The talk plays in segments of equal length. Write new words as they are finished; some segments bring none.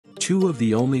Two of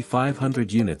the only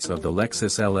 500 units of the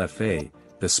Lexus LFA,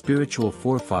 the spiritual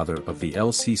forefather of the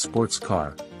LC sports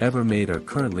car, ever made are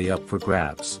currently up for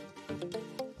grabs.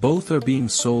 Both are being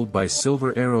sold by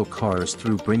Silver Arrow Cars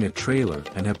through Bring a Trailer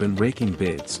and have been raking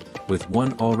bids, with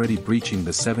one already breaching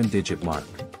the 7-digit mark.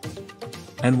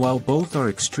 And while both are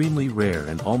extremely rare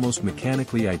and almost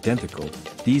mechanically identical,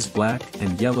 these black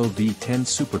and yellow V10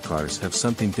 Supercars have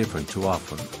something different to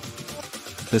offer.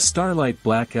 The Starlight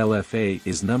Black LFA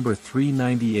is number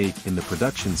 398 in the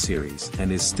production series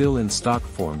and is still in stock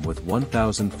form with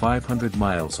 1,500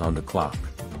 miles on the clock.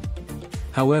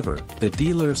 However, the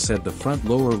dealer said the front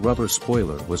lower rubber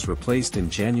spoiler was replaced in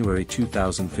January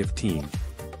 2015.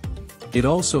 It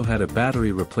also had a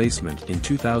battery replacement in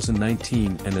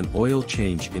 2019 and an oil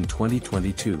change in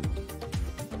 2022.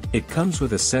 It comes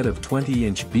with a set of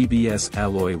 20-inch BBS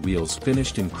alloy wheels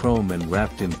finished in chrome and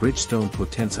wrapped in Bridgestone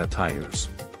Potenza tires.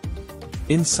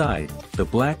 Inside, the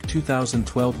black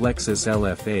 2012 Lexus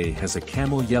LFA has a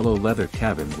camel yellow leather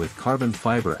cabin with carbon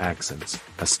fiber accents,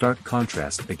 a stark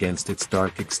contrast against its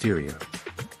dark exterior.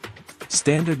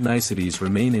 Standard niceties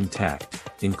remain intact,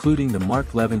 including the Mark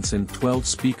Levinson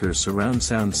 12-speaker surround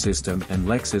sound system and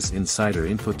Lexus Insider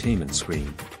infotainment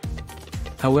screen.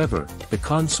 However, the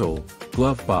console,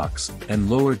 glove box, and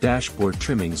lower dashboard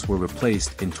trimmings were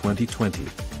replaced in 2020.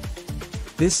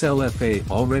 This LFA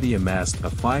already amassed a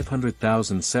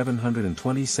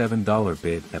 $500,727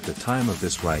 bid at the time of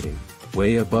this writing,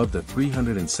 way above the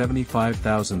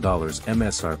 $375,000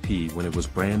 MSRP when it was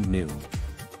brand new.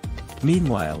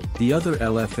 Meanwhile, the other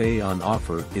LFA on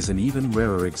offer is an even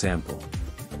rarer example.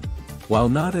 While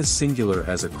not as singular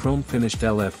as a chrome-finished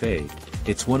LFA,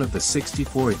 it's one of the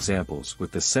 64 examples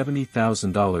with the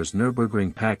 $70,000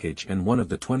 Nürburgring package and one of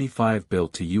the 25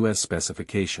 built to US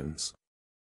specifications.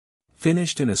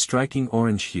 Finished in a striking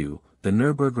orange hue, the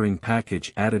Nürburgring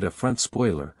package added a front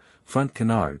spoiler, front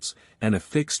canards, and a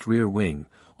fixed rear wing,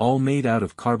 all made out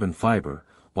of carbon fiber,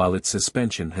 while its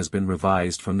suspension has been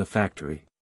revised from the factory.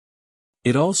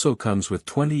 It also comes with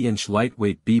 20-inch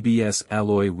lightweight BBS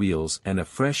alloy wheels and a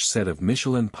fresh set of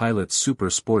Michelin Pilot Super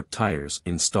Sport tires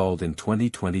installed in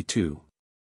 2022.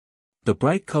 The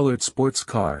bright-colored sports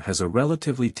car has a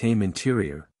relatively tame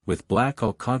interior, with black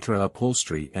Alcantara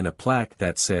upholstery and a plaque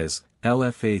that says,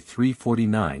 LFA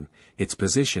 349, its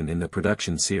position in the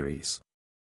production series.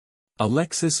 A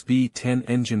Lexus V10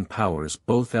 engine powers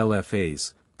both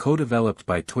LFAs, co-developed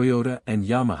by Toyota and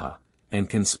Yamaha, and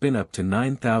can spin up to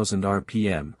 9,000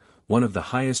 RPM, one of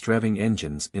the highest revving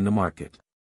engines in the market.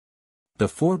 The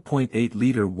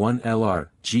 4.8-liter 1LR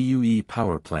GUE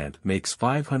power plant makes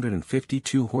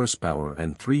 552 horsepower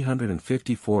and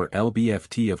 354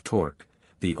 lb-ft of torque.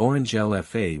 The orange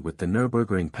LFA with the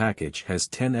Nürburgring package has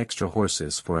 10 extra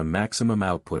horses for a maximum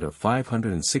output of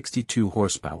 562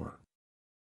 horsepower.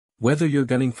 Whether you're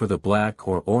gunning for the black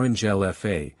or orange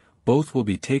LFA, both will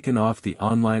be taken off the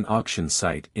online auction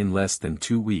site in less than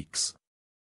 2 weeks.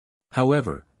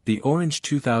 However, the orange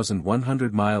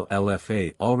 2,100-mile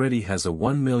LFA already has a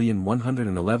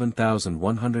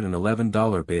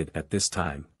 $1,111,111 bid at this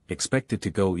time, expected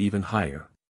to go even higher.